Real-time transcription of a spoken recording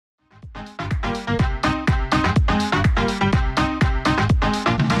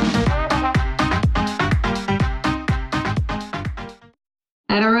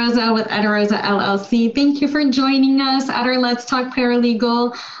Ederosa LLC. Thank you for joining us at our Let's Talk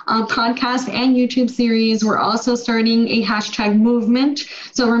Paralegal podcast and YouTube series. We're also starting a hashtag movement.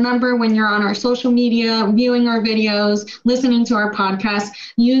 So remember, when you're on our social media, viewing our videos, listening to our podcast,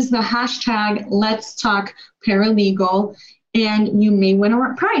 use the hashtag Let's Talk Paralegal, and you may win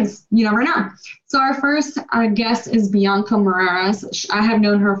a prize. You never know. So our first guest is Bianca Moreras. I have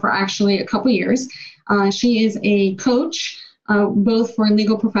known her for actually a couple years. She is a coach, both for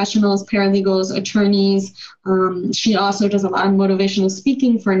legal professionals, paralegals, attorneys. She also does a lot of motivational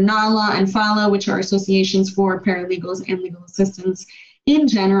speaking for NALA and FALA, which are associations for paralegals and legal assistants in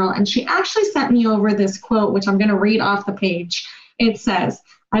general. And she actually sent me over this quote, which I'm going to read off the page. It says,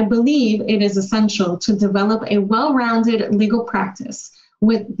 "I believe it is essential to develop a well-rounded legal practice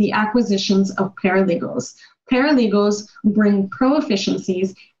with the acquisitions of paralegals. Paralegals bring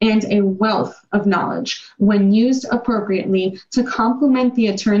pro-efficiencies and a wealth of knowledge when used appropriately to complement the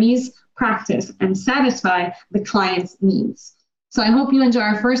attorney's practice and satisfy the client's needs." So I hope you enjoy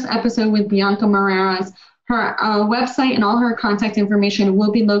our first episode with Bianca Moreras. Her website and all her contact information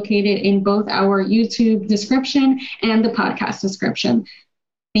will be located in both our YouTube description and the podcast description.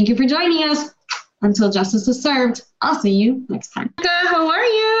 Thank you for joining us. Until justice is served, I'll see you next time. How are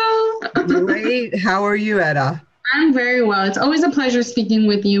you? Great. How are you, Etta? I'm very well. It's always a pleasure speaking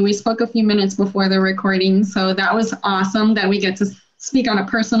with you. We spoke a few minutes before the recording, so that was awesome that we get to speak on a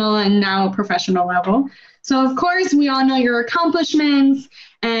personal and now a professional level. So, of course, we all know your accomplishments,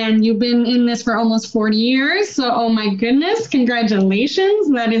 and you've been in this for almost 40 years. So, oh my goodness, congratulations.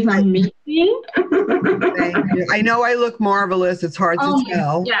 That is amazing. Thank you. I know I look marvelous. It's hard to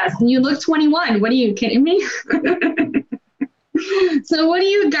tell. Yes, you look 21. What are you kidding me? So what do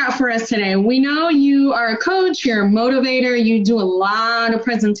you got for us today? We know you are a coach, you're a motivator, you do a lot of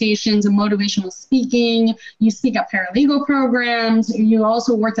presentations and motivational speaking, you speak at paralegal programs, you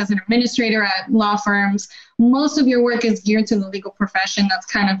also worked as an administrator at law firms. Most of your work is geared to the legal profession. That's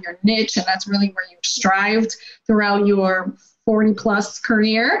kind of your niche, and that's really where you strived throughout your 40-plus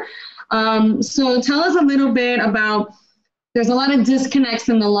career. So tell us a little bit about, there's a lot of disconnects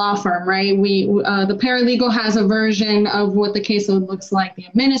in the law firm, right? The paralegal has a version of what the caseload looks like. The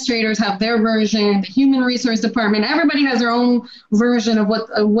administrators have their version. The human resource department, everybody has their own version of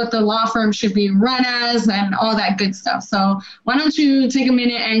what the law firm should be run as and all that good stuff. So why don't you take a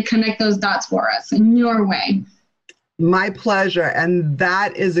minute and connect those dots for us in your way? My pleasure. And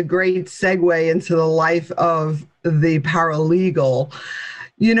that is a great segue into the life of the paralegal.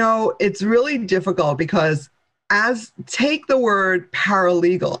 You know, it's really difficult because take the word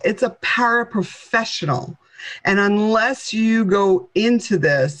paralegal, it's a paraprofessional. And unless you go into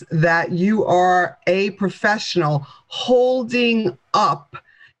this, that you are a professional holding up,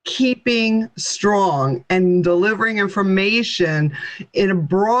 keeping strong, and delivering information in a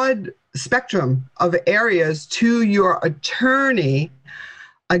broad spectrum of areas to your attorney.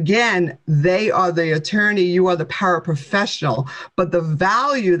 Again, they are the attorney, you are the paraprofessional, but the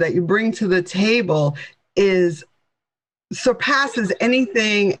value that you bring to the table surpasses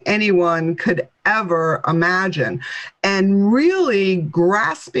anything anyone could ever imagine. And really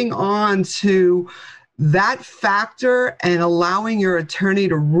grasping on to that factor and allowing your attorney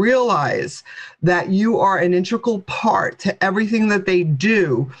to realize that you are an integral part to everything that they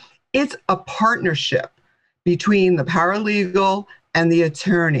do. It's a partnership between the paralegal and the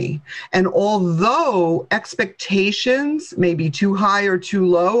attorney. And although expectations may be too high or too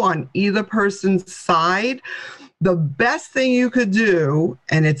low on either person's side, the best thing you could do,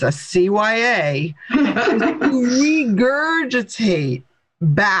 and it's a CYA, is to regurgitate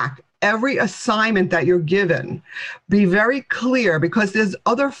back every assignment that you're given. Be very clear, because there's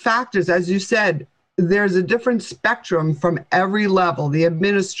other factors, as you said. There's a different spectrum from every level: the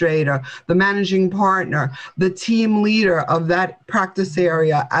administrator, the managing partner, the team leader of that practice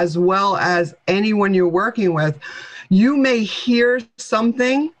area, as well as anyone you're working with. You may hear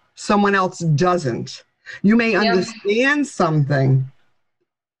something someone else doesn't. You may understand something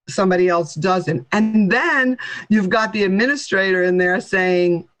somebody else doesn't. And then you've got the administrator in there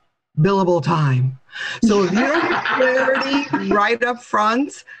saying billable time. So if you don't have clarity right up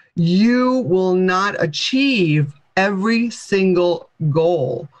front, you will not achieve every single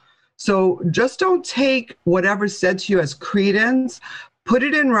goal. So just don't take whatever's said to you as credence, put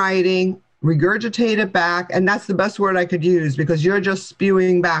it in writing, regurgitate it back. And that's the best word I could use, because you're just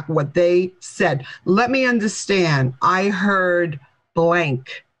spewing back what they said. Let me understand. I heard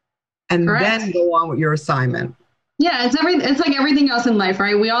blank. And Correct. Then go on with your assignment. Yeah, it's like everything else in life,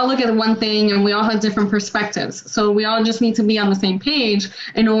 right? We all look at one thing and we all have different perspectives. So we all just need to be on the same page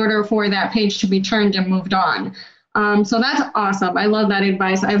in order for that page to be turned and moved on. So that's awesome. I love that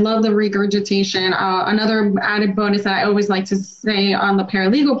advice. I love the regurgitation. Another added bonus that I always like to say on the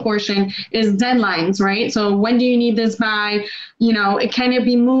paralegal portion is deadlines, right? So when do you need this by? Can it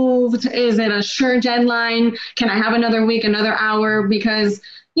be moved? Is it a sure deadline? Can I have another week, another hour? Because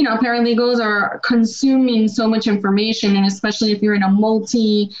paralegals are consuming so much information, and especially if you're in a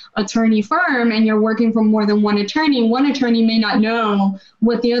multi-attorney firm and you're working for more than one attorney may not know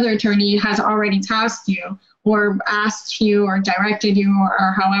what the other attorney has already tasked you or asked you or directed you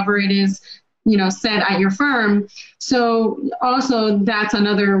or however it is, said at your firm. So also that's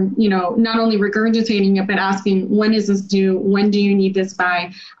another, not only regurgitating it, but asking, when is this due? When do you need this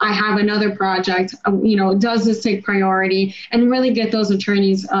by? I have another project, does this take priority? And really get those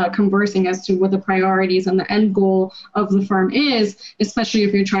attorneys conversing as to what the priorities and the end goal of the firm is, especially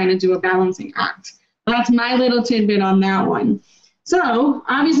if you're trying to do a balancing act. That's my little tidbit on that one. So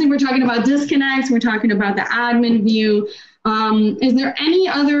obviously we're talking about disconnects, we're talking about the admin view. Is there any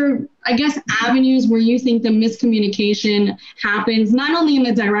other, avenues where you think the miscommunication happens, not only in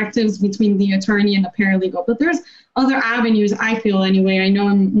the directives between the attorney and the paralegal, but there's other avenues, I feel anyway. I know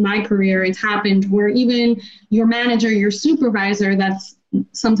in my career it's happened where even your manager, your supervisor, that's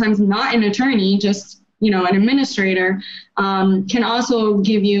sometimes not an attorney, just, an administrator, can also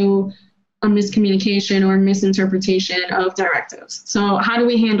give you a miscommunication or misinterpretation of directives. So how do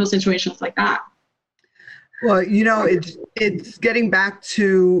we handle situations like that? Well, it's getting back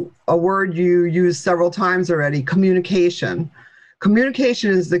to a word you used several times already, communication.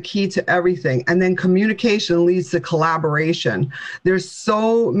 Communication is the key to everything. And then communication leads to collaboration. There's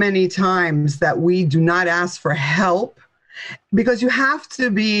so many times that we do not ask for help because you have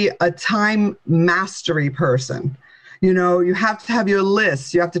to be a time mastery person. You have to have your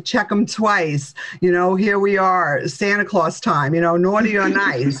lists. You have to check them twice. Here we are, Santa Claus time, naughty or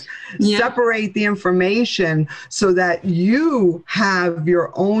nice. Yeah. Separate the information so that you have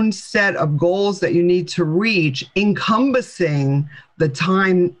your own set of goals that you need to reach, encompassing the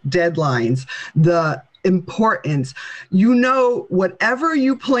time deadlines, the importance. Whatever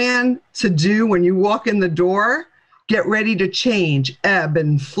you plan to do when you walk in the door, get ready to change, ebb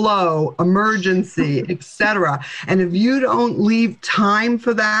and flow, emergency, etc. And if you don't leave time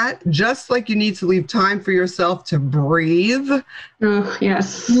for that, just like you need to leave time for yourself to breathe,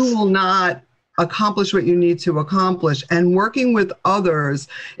 yes, you will not accomplish what you need to accomplish. And working with others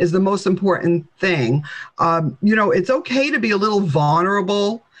is the most important thing. It's okay to be a little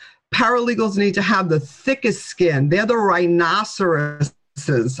vulnerable. Paralegals need to have the thickest skin. They're the rhinoceros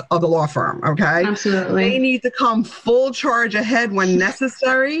of the law firm, okay? Absolutely. They need to come full charge ahead when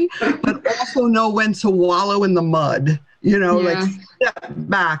necessary, but also know when to wallow in the mud, like step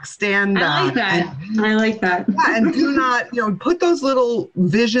back, stand back. I like that. And do not, put those little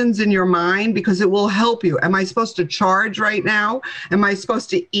visions in your mind because it will help you. Am I supposed to charge right now? Am I supposed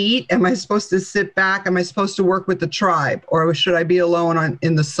to eat? Am I supposed to sit back? Am I supposed to work with the tribe? Or should I be alone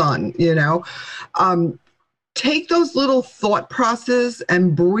in the sun, Take those little thought processes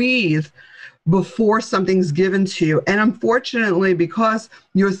and breathe before something's given to you. And unfortunately, because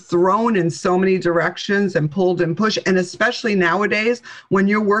you're thrown in so many directions and pulled and pushed, and especially nowadays when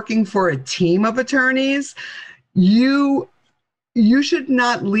you're working for a team of attorneys, you should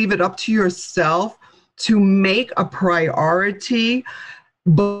not leave it up to yourself to make a priority,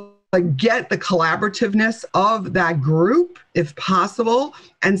 but get the collaborativeness of that group, if possible,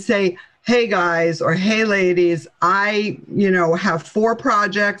 and say, hey guys, or hey ladies, I, have 4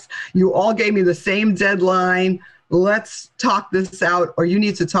 projects. You all gave me the same deadline. Let's talk this out, or you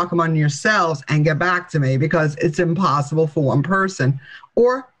need to talk among yourselves and get back to me because it's impossible for one person.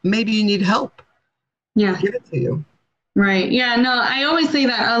 Or maybe you need help. Yeah. Give it to you. Right. Yeah, no, I always say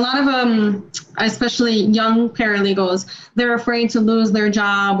that a lot of especially young paralegals, they're afraid to lose their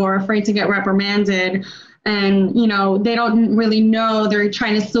job or afraid to get reprimanded. And, they don't really know, they're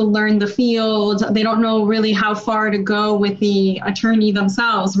trying to still learn the field. They don't know really how far to go with the attorney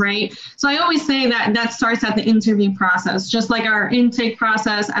themselves, right? So I always say that starts at the interview process, just like our intake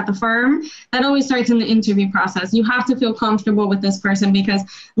process at the firm, that always starts in the interview process. You have to feel comfortable with this person because,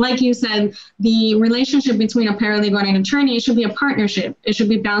 like you said, the relationship between a paralegal and an attorney, it should be a partnership. It should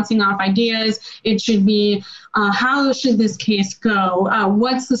be bouncing off ideas. It should be, how should this case go?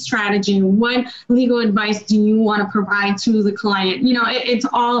 What's the strategy? What legal advice do you want to provide to the client? It's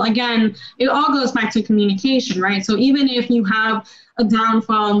all, again, it all goes back to communication, right? So even if you have a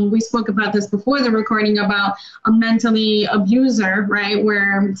downfall, we spoke about this before the recording about a mentally abuser, right?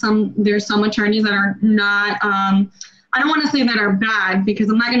 Where there's some attorneys that are not I don't want to say that are bad, because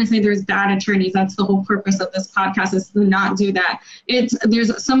I'm not going to say there's bad attorneys. That's the whole purpose of this podcast, is to not do that.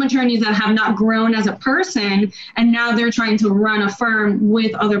 There's some attorneys that have not grown as a person, and now they're trying to run a firm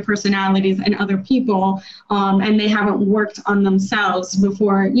with other personalities and other people, and they haven't worked on themselves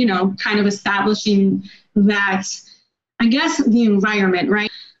before, kind of establishing that, I guess, the environment,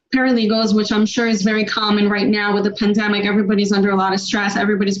 right? Paralegals, which I'm sure is very common right now with the pandemic, everybody's under a lot of stress.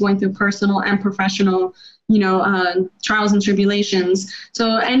 Everybody's going through personal and professional, trials and tribulations.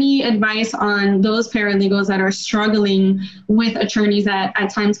 So any advice on those paralegals that are struggling with attorneys that at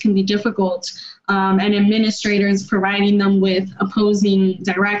times can be difficult, and administrators providing them with opposing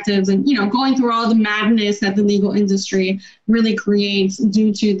directives and, going through all the madness that the legal industry really creates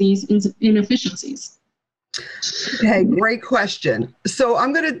due to these inefficiencies? Okay, great question. So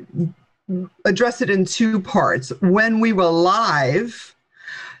I'm going to address it in two parts. When we were live,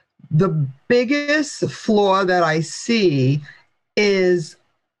 the biggest flaw that I see is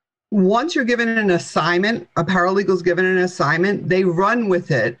once you're given an assignment, a paralegal's given an assignment, they run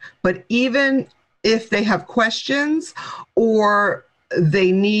with it. But even if they have questions or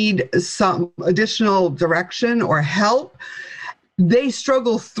they need some additional direction or help, they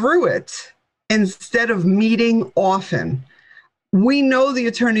struggle through it instead of meeting often. We know the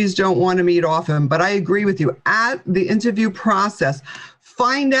attorneys don't want to meet often, but I agree with you. At the interview process,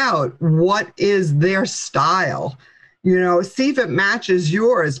 find out what is their style. See if it matches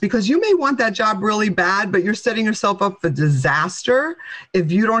yours, because you may want that job really bad, but you're setting yourself up for disaster if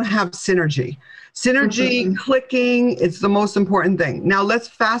you don't have synergy. Synergy, clicking, it's the most important thing. Now let's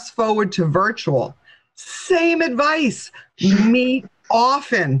fast forward to virtual. Same advice, meet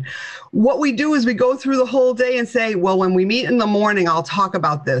often. What we do is we go through the whole day and say, well, when we meet in the morning, I'll talk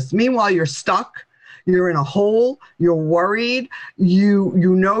about this. Meanwhile, you're stuck. You're in a hole, you're worried, you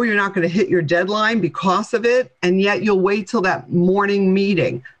know you're not going to hit your deadline because of it, and yet you'll wait till that morning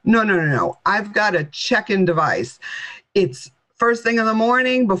meeting. No. I've got a check-in device. It's first thing in the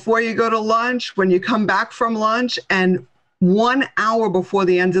morning, before you go to lunch, when you come back from lunch, and 1 hour before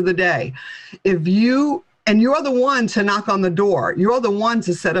the end of the day. And you're the one to knock on the door. You're the one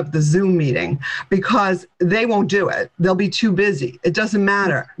to set up the Zoom meeting, because they won't do it. They'll be too busy. It doesn't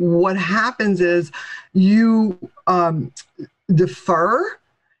matter. What happens is you defer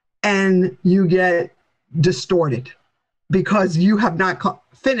and you get distorted because you have not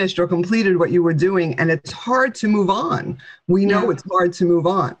finished or completed what you were doing, and it's hard to move on. We know it's hard to move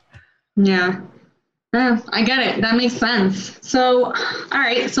on. Yeah. I get it. That makes sense. So, all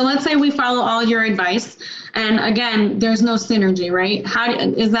right. So let's say we follow all your advice, and again, there's no synergy, right?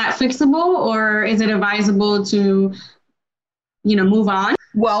 Is that fixable, or is it advisable to, move on?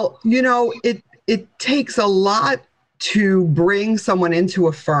 Well, it takes a lot to bring someone into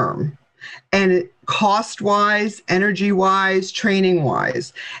a firm, and cost-wise, energy-wise,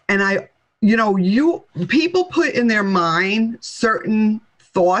 training-wise. And people put in their mind certain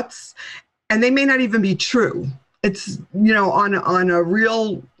thoughts, and they may not even be true. It's, on a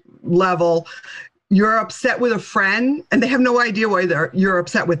real level, you're upset with a friend and they have no idea why you're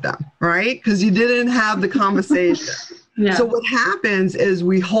upset with them, right? Because you didn't have the conversation. Yeah. So what happens is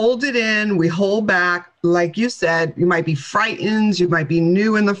we hold it in, we hold back. Like you said, you might be frightened, you might be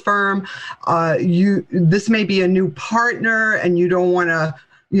new in the firm. This may be a new partner and you don't want to,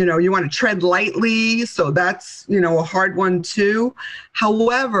 you want to tread lightly. So that's, a hard one too.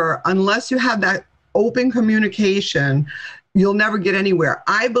 However, unless you have that open communication, you'll never get anywhere.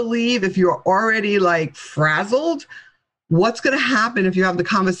 I believe if you're already frazzled, what's going to happen if you have the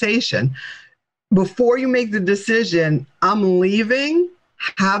conversation? Before you make the decision, I'm leaving,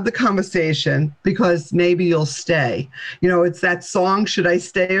 have the conversation, because maybe you'll stay. It's that song, Should I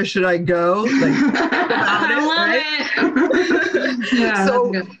Stay or Should I Go? I love it. Yeah,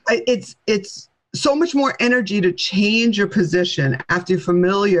 so it's so much more energy to change your position after you're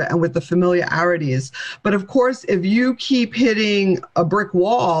familiar and with the familiarities. But of course, if you keep hitting a brick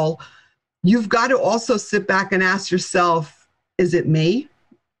wall, you've got to also sit back and ask yourself, is it me?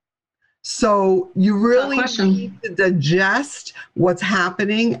 So you really need to digest what's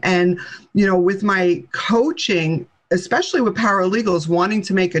happening. And, with my coaching, especially with paralegals wanting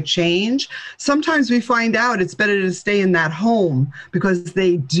to make a change, sometimes we find out it's better to stay in that home because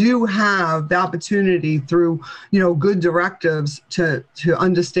they do have the opportunity through, good directives to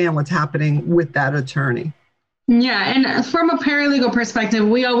understand what's happening with that attorney. Yeah. And from a paralegal perspective,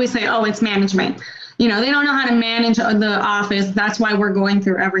 we always say, oh, it's management. They don't know how to manage the office. That's why we're going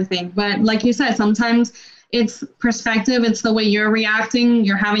through everything. But like you said, sometimes it's perspective. It's the way you're reacting.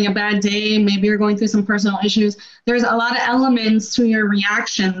 You're having a bad day. Maybe you're going through some personal issues. There's a lot of elements to your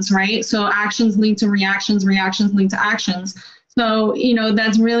reactions, right? So actions lead to reactions, reactions lead to actions. So,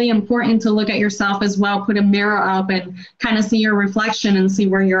 that's really important to look at yourself as well, put a mirror up and kind of see your reflection and see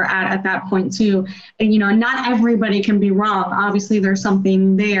where you're at that point too. And, not everybody can be wrong. Obviously, there's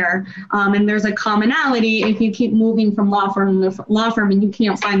something there. And there's a commonality. If you keep moving from law firm to law firm and you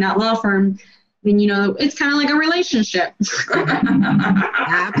can't find that law firm, then, it's kind of like a relationship.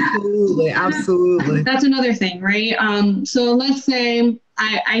 Absolutely. Absolutely. That's another thing, right? So let's say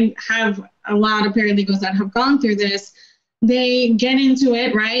I have a lot of paralegals that have gone through this. They get into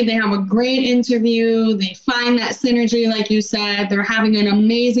it, right? They have a great interview. They find that synergy, like you said. They're having an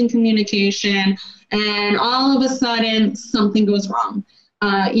amazing communication. And all of a sudden, something goes wrong.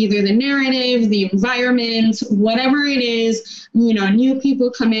 Either the narrative, the environment, whatever it is, new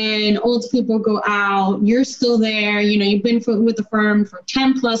people come in, old people go out. You're still there. You've been with the firm for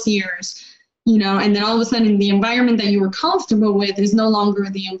 10 plus years. And then all of a sudden, the environment that you were comfortable with is no longer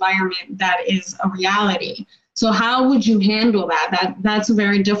the environment that is a reality. So how would you handle that? That's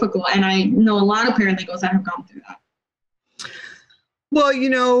very difficult. And I know a lot of paralegals that have gone through that.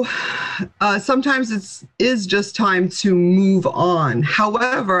 Well, sometimes it is just time to move on.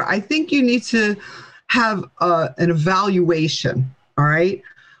 However, I think you need to have an evaluation. All right.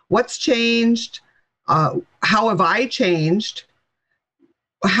 What's changed? How have I changed?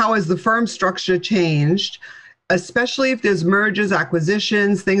 How has the firm structure changed? Especially if there's mergers,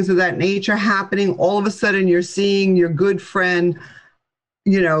 acquisitions, things of that nature happening, all of a sudden you're seeing your good friend,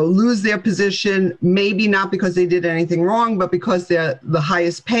 lose their position, maybe not because they did anything wrong, but because they're the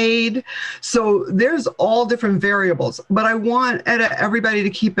highest paid. So there's all different variables. But I want everybody to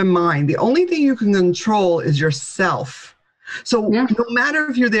keep in mind, the only thing you can control is yourself. So no matter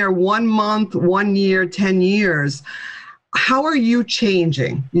if you're there 1 month, 1 year, 10 years, how are you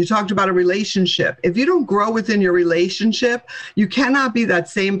changing? You talked about a relationship. If you don't grow within your relationship, you cannot be that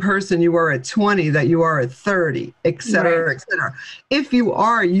same person you were at 20 that you are at 30, et cetera, right. Et cetera. If you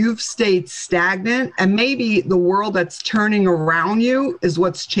are, you've stayed stagnant, and maybe the world that's turning around you is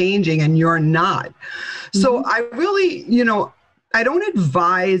what's changing and you're not. Mm-hmm. So I really, I don't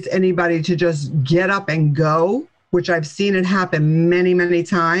advise anybody to just get up and go, which I've seen it happen many, many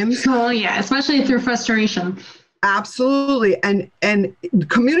times. Oh yeah, especially through frustration. Absolutely. And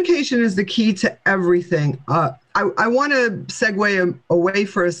communication is the key to everything. I want to segue away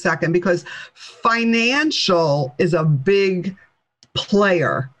for a second because financial is a big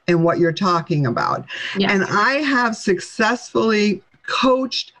player in what you're talking about. Yes. And I have successfully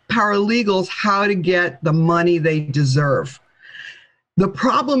coached paralegals how to get the money they deserve. The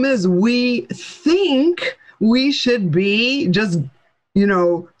problem is we think we should be just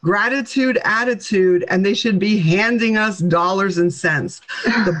gratitude attitude, and they should be handing us dollars and cents.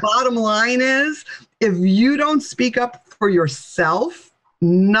 The bottom line is, if you don't speak up for yourself,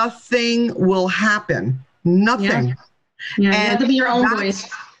 nothing will happen. Nothing. Yeah, you have to be your own voice.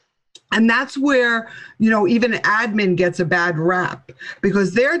 And that's where, even admin gets a bad rap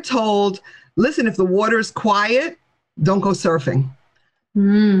because they're told, listen, if the water's quiet, don't go surfing.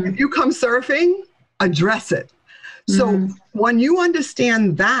 If you come surfing, address it. So when you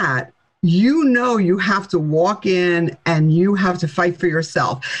understand that, you have to walk in and you have to fight for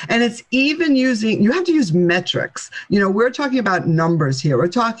yourself. And it's even you have to use metrics. We're talking about numbers here. We're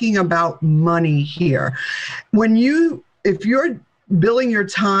talking about money here. If you're billing your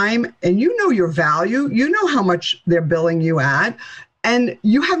time and your value, how much they're billing you at, and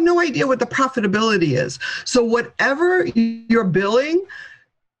you have no idea what the profitability is. So whatever you're billing,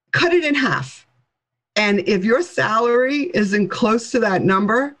 cut it in half. And if your salary isn't close to that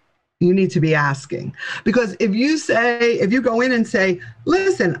number, you need to be asking. Because if you go in and say,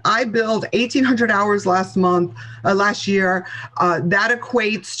 listen, I billed 1,800 hours last year, that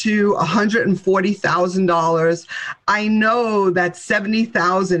equates to $140,000. I know that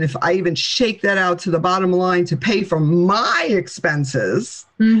 $70,000, if I even shake that out to the bottom line to pay for my expenses,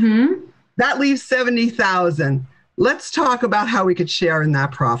 that leaves $70,000. Let's talk about how we could share in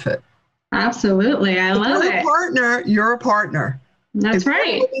that profit. Absolutely. I love it. You're a partner. That's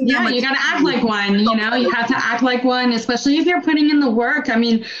right. Yeah, you got to act like one. You have to act like one, especially if you're putting in the work. I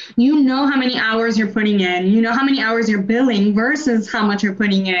mean, how many hours you're putting in, how many hours you're billing versus how much you're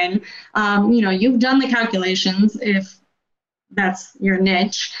putting in. You've done the calculations if that's your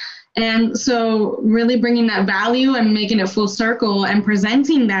niche. And so really bringing that value and making it full circle and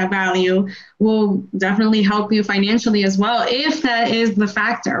presenting that value will definitely help you financially as well, if that is the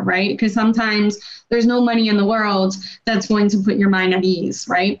factor, right? Because sometimes there's no money in the world that's going to put your mind at ease,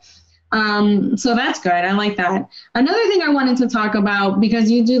 right? So that's good. I like that. Another thing I wanted to talk about, because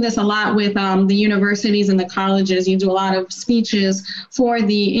you do this a lot with the universities and the colleges, you do a lot of speeches for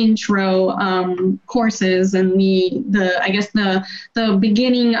the intro courses and the I guess the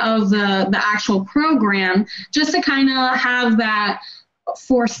beginning of the actual program, just to kind of have that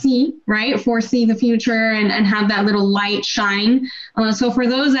foresee the future and have that little light shine. So for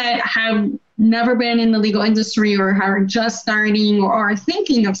those that have never been in the legal industry or are just starting or are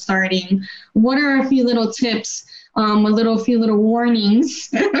thinking of starting, what are a few little tips, few little warnings,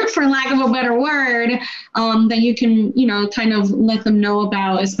 for lack of a better word, that you can, kind of let them know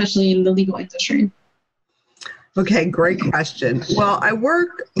about, especially in the legal industry? Okay, great question. Well, I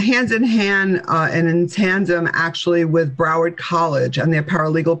work hands in hand and in tandem actually with Broward College and their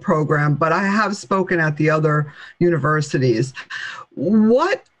paralegal program, but I have spoken at the other universities.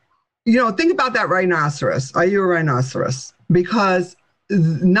 Think about that rhinoceros. Are you a rhinoceros? Because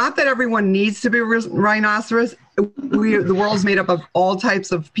not that everyone needs to be a rhinoceros. The world's made up of all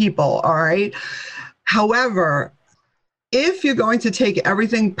types of people, all right? However, if you're going to take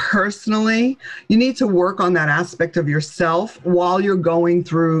everything personally, you need to work on that aspect of yourself while you're going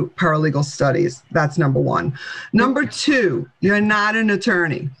through paralegal studies. That's number one. Number two, you're not an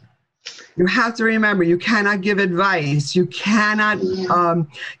attorney. You have to remember, you cannot give advice. You cannot,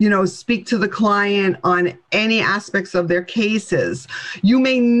 speak to the client on any aspects of their cases. You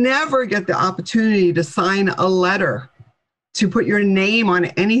may never get the opportunity to sign a letter, to put your name on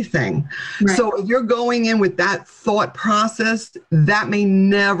anything. Right. So if you're going in with that thought process, that may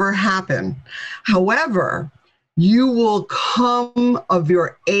never happen. However, you will come of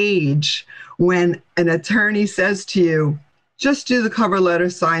your age when an attorney says to you, just do the cover letter,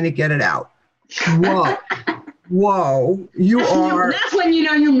 sign it, get it out. Whoa, you are. That's when you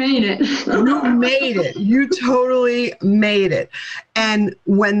know you made it. You made it. You totally made it. And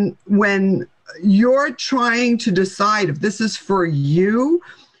when you're trying to decide if this is for you,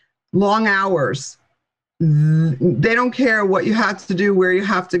 long hours. They don't care what you have to do, where you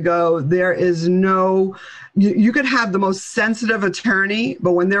have to go. There is no, you could have the most sensitive attorney,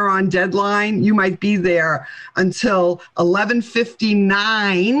 but when they're on deadline, you might be there until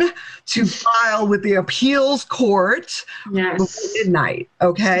 11:59 to file with the appeals court before midnight.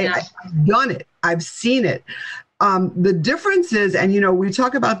 Okay. Yes. I've done it. I've seen it. The difference is, and we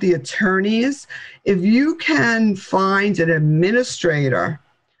talk about the attorneys, if you can find an administrator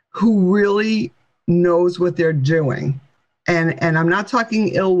who really knows what they're doing, and I'm not talking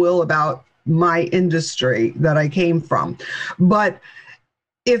ill will about my industry that I came from, but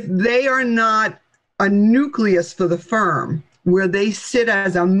if they are not a nucleus for the firm where they sit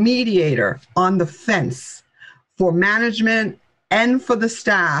as a mediator on the fence for management and for the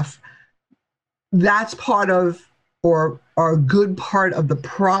staff, that's part of, or a good part of the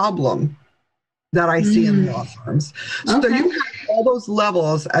problem that I see in law firms. So you have all those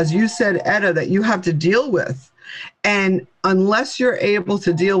levels, as you said, Etta, that you have to deal with. And unless you're able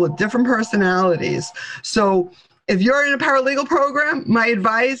to deal with different personalities. So if you're in a paralegal program, my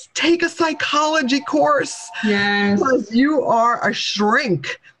advice, take a psychology course. Yes. Because you are a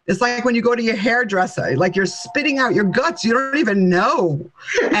shrink. It's like when you go to your hairdresser, like you're spitting out your guts. You don't even know.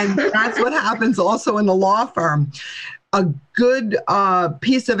 And that's what happens also in the law firm. A good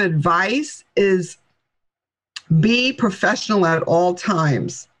piece of advice is be professional at all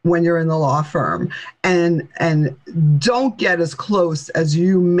times when you're in the law firm, and don't get as close as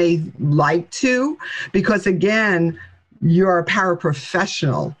you may like to, because again, you're a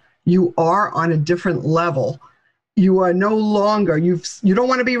paraprofessional. You are on a different level. You are no longer, you don't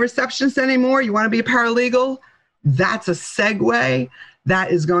want to be a receptionist anymore. You want to be a paralegal. That's a segue.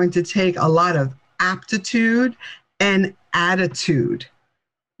 That is going to take a lot of aptitude and attitude.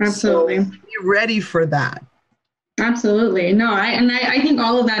 Absolutely. So be ready for that. Absolutely. No, I think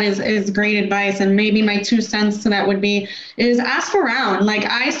all of that is great advice. And maybe my 2 cents to that would be, is ask around. Like,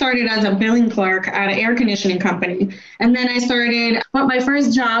 I started as a billing clerk at an air conditioning company. And then but my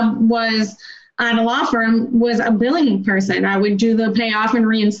first job was at a law firm, was a billing person. I would do the payoff and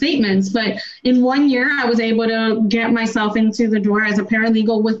reinstatements. But in 1 year, I was able to get myself into the door as a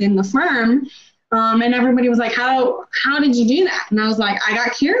paralegal within the firm. And everybody was like, how did you do that? And I was like, I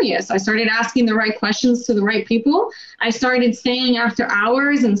got curious. I started asking the right questions to the right people. I started staying after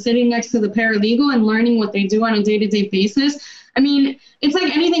hours and sitting next to the paralegal and learning what they do on a day-to-day basis. I mean, it's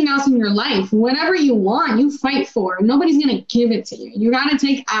like anything else in your life. Whatever you want, you fight for. Nobody's going to give it to you. You got to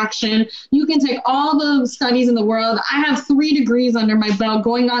take action. You can take all the studies in the world. I have 3 degrees under my belt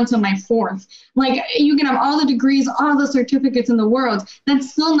going on to my 4th. Like, you can have all the degrees, all the certificates in the world.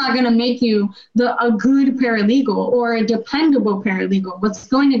 That's still not going to make you a good paralegal or a dependable paralegal. What's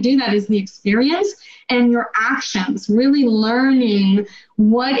going to do that is the experience and your actions, really learning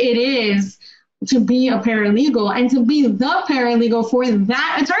what it is to be a paralegal and to be the paralegal for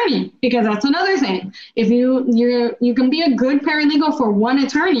that attorney, because that's another thing. If you can be a good paralegal for one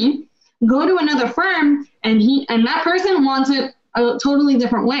attorney, go to another firm and that person wants it a totally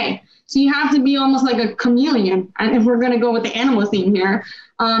different way. So you have to be almost like a chameleon, and if we're going to go with the animal theme here,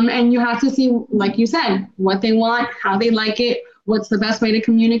 and you have to see, like you said, what they want, how they like it, what's the best way to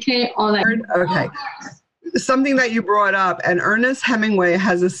communicate, all that. Okay. Something that you brought up, and Ernest Hemingway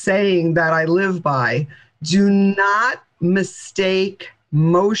has a saying that I live by: do not mistake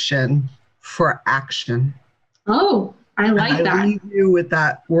motion for action. Oh, I like that. I leave you with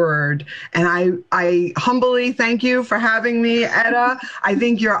that word. And I humbly thank you for having me, Etta. I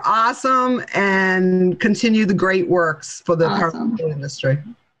think you're awesome, and continue the great works for the paralegal industry.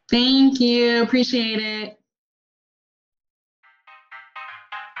 Thank you. Appreciate it.